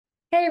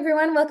Hey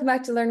everyone, welcome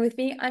back to Learn with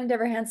me. I'm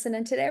Deborah Hanson,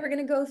 and today we're going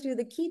to go through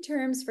the key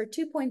terms for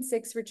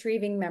 2.6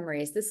 retrieving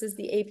memories. This is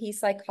the AP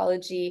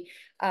Psychology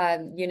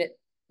unit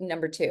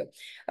number 2.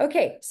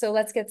 Okay, so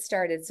let's get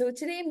started. So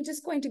today I'm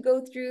just going to go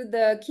through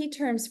the key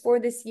terms for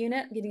this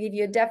unit. I'm going to give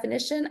you a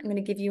definition. I'm going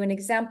to give you an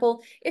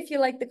example. If you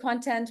like the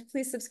content,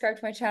 please subscribe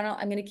to my channel.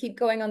 I'm going to keep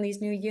going on these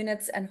new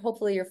units, and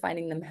hopefully you're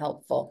finding them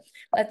helpful.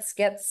 Let's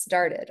get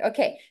started.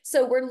 Okay,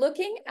 so we're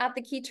looking at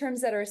the key terms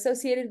that are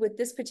associated with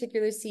this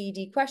particular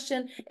CED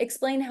question.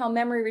 Explain how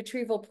memory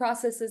retrieval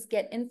processes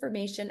get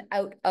information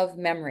out of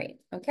memory.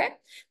 Okay,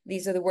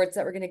 these are the words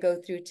that we're going to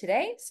go through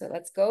today. So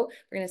let's go.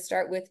 We're going to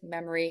start with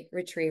memory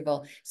retrieval.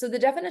 So the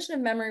definition of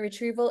memory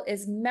retrieval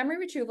is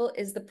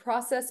the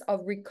process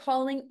of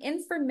recalling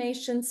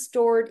information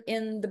stored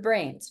in the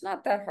brain. It's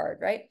not that hard,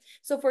 right?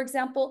 So for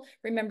example,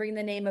 remembering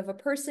the name of a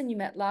person you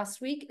met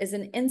last week is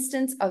an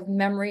instance of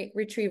memory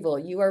retrieval.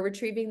 You are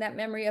retrieving that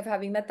memory of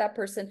having met that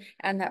person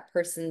and that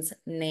person's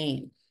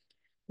name.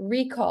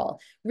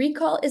 Recall.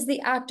 Recall is the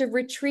act of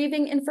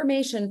retrieving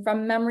information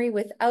from memory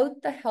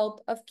without the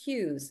help of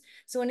cues.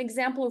 So an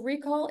example of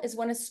recall is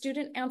when a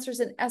student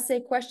answers an essay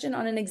question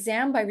on an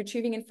exam by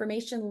retrieving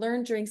information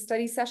learned during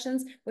study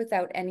sessions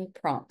without any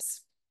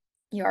prompts.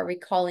 You are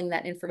recalling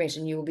that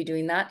information. You will be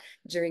doing that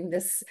during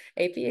this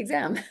AP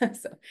exam.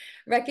 So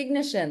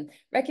recognition.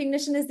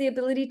 Recognition is the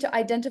ability to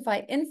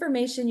identify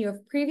information you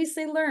have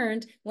previously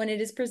learned when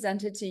it is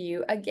presented to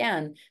you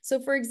again. So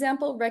for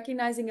example,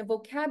 recognizing a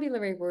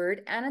vocabulary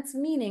word and its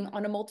meaning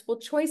on a multiple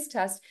choice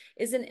test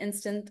is an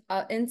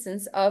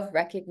instance of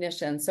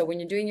recognition. So when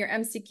you're doing your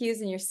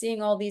MCQs and you're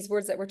seeing all these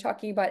words that we're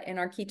talking about in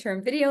our key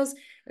term videos,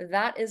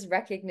 that is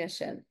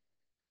recognition.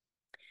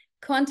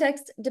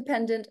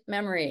 Context-dependent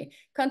memory.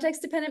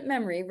 Context-dependent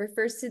memory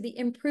refers to the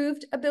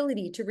improved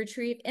ability to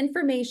retrieve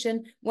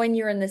information when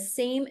you're in the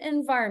same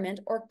environment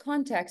or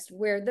context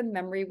where the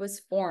memory was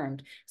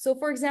formed. So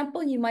for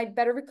example, you might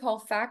better recall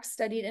facts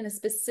studied in a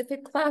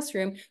specific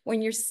classroom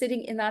when you're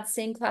sitting in that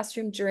same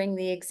classroom during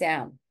the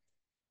exam.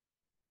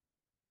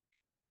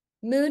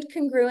 Mood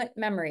congruent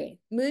memory.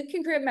 Mood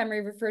congruent memory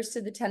refers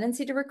to the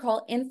tendency to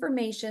recall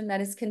information that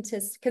is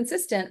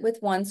consistent with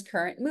one's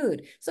current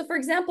mood. So for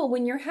example,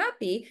 when you're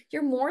happy,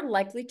 you're more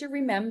likely to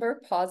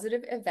remember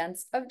positive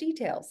events of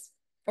details,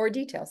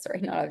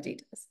 sorry, not of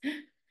details.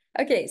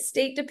 Okay,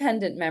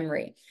 state-dependent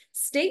memory.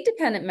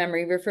 State-dependent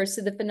memory refers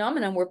to the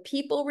phenomenon where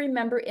people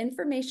remember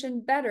information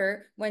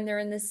better when they're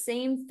in the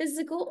same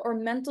physical or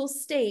mental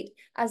state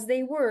as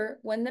they were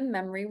when the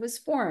memory was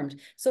formed.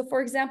 So for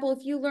example,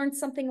 if you learned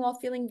something while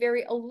feeling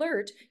very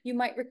alert, you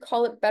might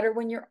recall it better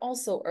when you're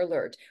also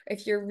alert.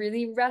 If you're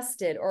really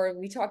rested, or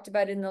we talked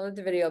about it in the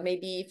other video,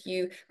 maybe if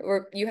you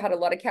had a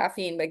lot of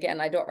caffeine, but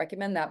again, I don't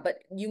recommend that,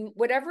 but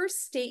whatever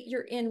state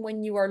you're in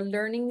when you are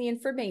learning the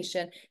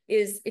information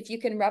is, if you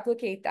can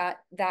replicate that,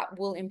 that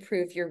will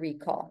improve your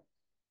recall.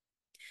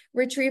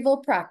 Retrieval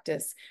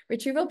practice.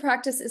 Retrieval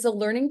practice is a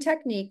learning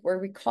technique where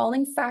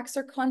recalling facts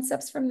or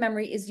concepts from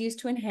memory is used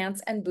to enhance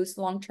and boost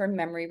long-term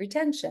memory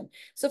retention.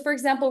 So for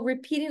example,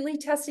 repeatedly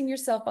testing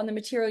yourself on the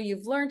material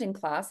you've learned in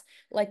class,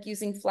 like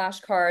using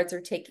flashcards or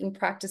taking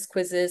practice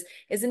quizzes,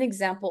 is an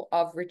example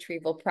of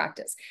retrieval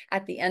practice.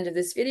 At the end of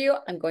this video,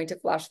 I'm going to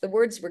flash the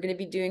words. We're going to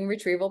be doing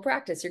retrieval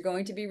practice. You're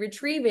going to be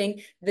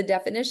retrieving the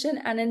definition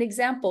and an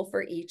example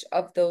for each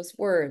of those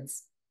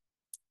words.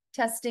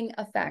 Testing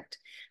effect.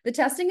 The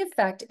testing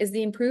effect is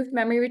the improved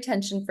memory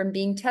retention from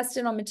being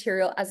tested on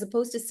material as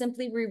opposed to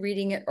simply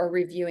rereading it or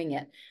reviewing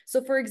it.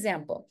 So for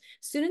example,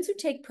 students who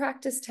take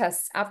practice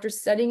tests after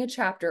studying a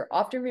chapter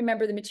often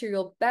remember the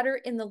material better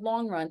in the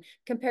long run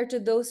compared to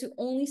those who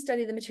only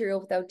study the material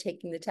without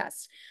taking the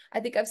test. I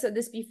think I've said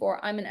this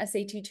before, I'm an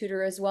SAT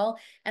tutor as well,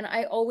 and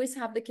I always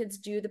have the kids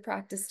do the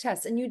practice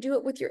tests, and you do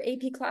it with your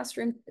AP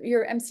classroom,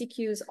 your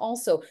MCQs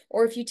also,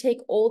 or if you take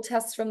old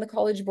tests from the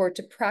College Board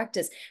to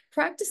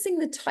practicing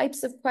the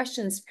types of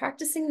questions,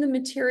 practicing the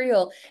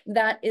material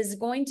that is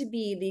going to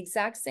be the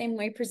exact same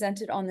way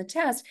presented on the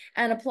test,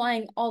 and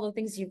applying all the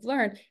things you've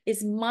learned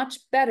is much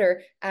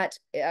better at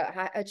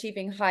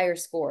achieving higher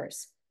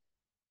scores.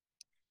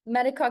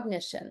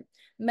 Metacognition.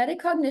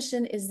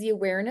 Metacognition is the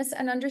awareness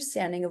and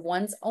understanding of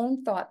one's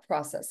own thought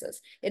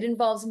processes. It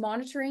involves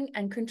monitoring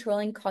and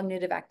controlling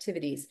cognitive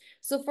activities.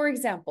 So for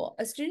example,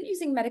 a student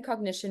using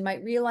metacognition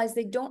might realize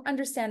they don't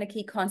understand a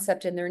key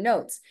concept in their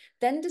notes,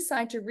 then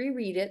decide to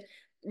reread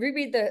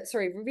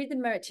the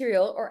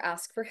material or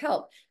ask for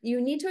help. You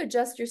need to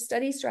adjust your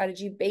study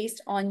strategy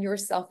based on your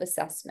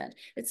self-assessment.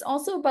 It's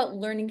also about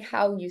learning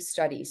how you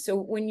study. So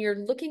when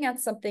you're looking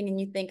at something and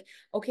you think,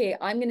 okay,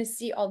 I'm going to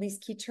see all these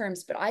key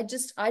terms, but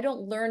I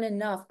don't learn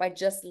enough by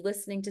just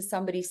listening to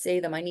somebody say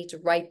them. I need to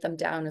write them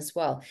down as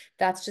well.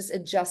 That's just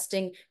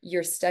adjusting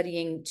your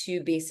studying to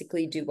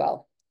basically do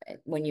well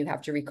when you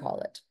have to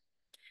recall it.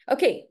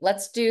 Okay,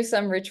 let's do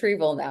some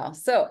retrieval now.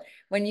 So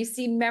when you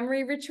see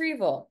memory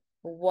retrieval,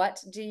 what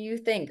do you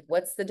think?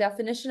 What's the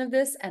definition of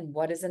this, and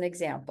what is an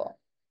example?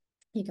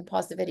 You can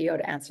pause the video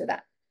to answer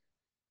that.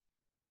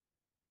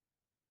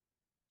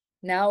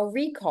 Now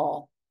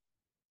recall.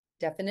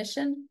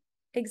 Definition,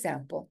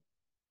 example.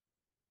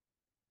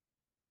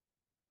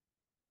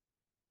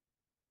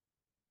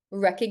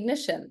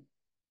 Recognition.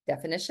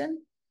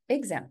 Definition,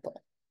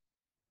 example.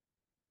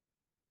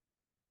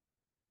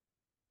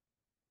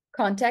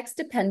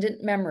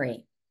 Context-dependent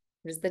memory.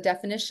 What is the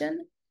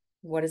definition?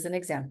 What is an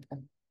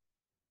example?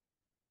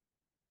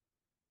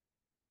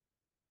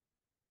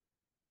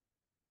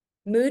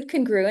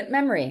 Mood-congruent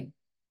memory.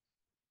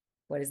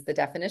 What is the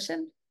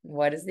definition?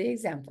 What is the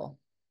example?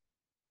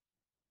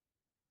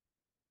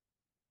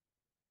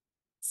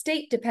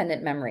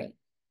 State-dependent memory.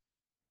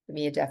 Give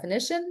me a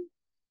definition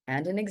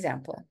and an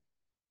example.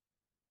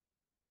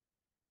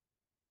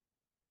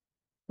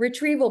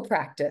 Retrieval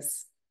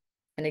practice.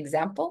 An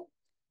example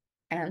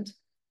and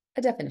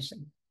a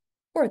definition,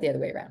 or the other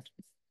way around.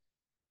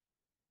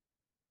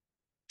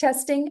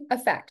 Testing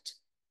effect.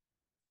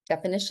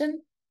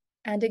 Definition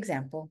and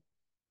example.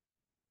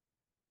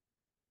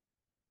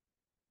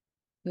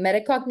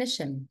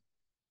 Metacognition.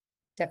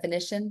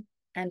 Definition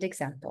and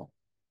example.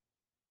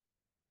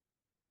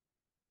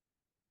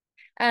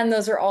 And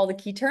those are all the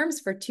key terms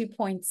for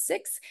 2.6.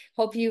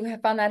 Hope you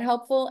have found that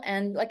helpful.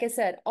 And like I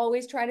said,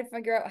 always try to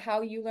figure out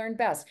how you learn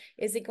best.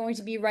 Is it going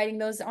to be writing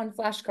those on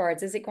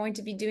flashcards? Is it going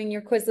to be doing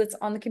your Quizlets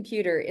on the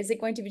computer? Is it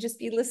going to be just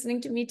be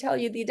listening to me tell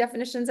you the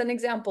definitions and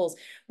examples?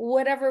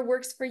 Whatever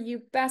works for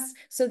you best,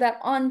 so that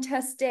on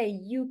test day,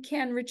 you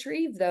can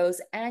retrieve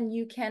those and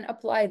you can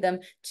apply them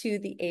to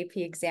the AP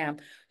exam.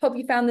 Hope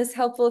you found this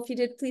helpful. If you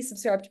did, please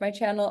subscribe to my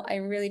channel.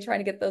 I'm really trying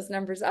to get those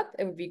numbers up.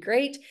 It would be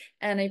great.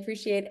 And I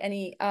appreciate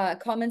any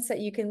comments that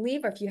you can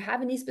leave, or if you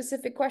have any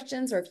specific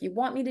questions, or if you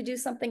want me to do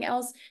something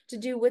else to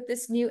do with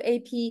this new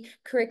AP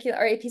curriculum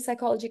or AP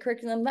psychology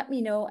curriculum, let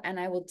me know, and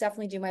I will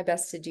definitely do my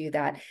best to do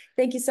that.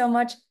 Thank you so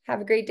much.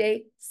 Have a great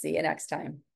day. See you next time.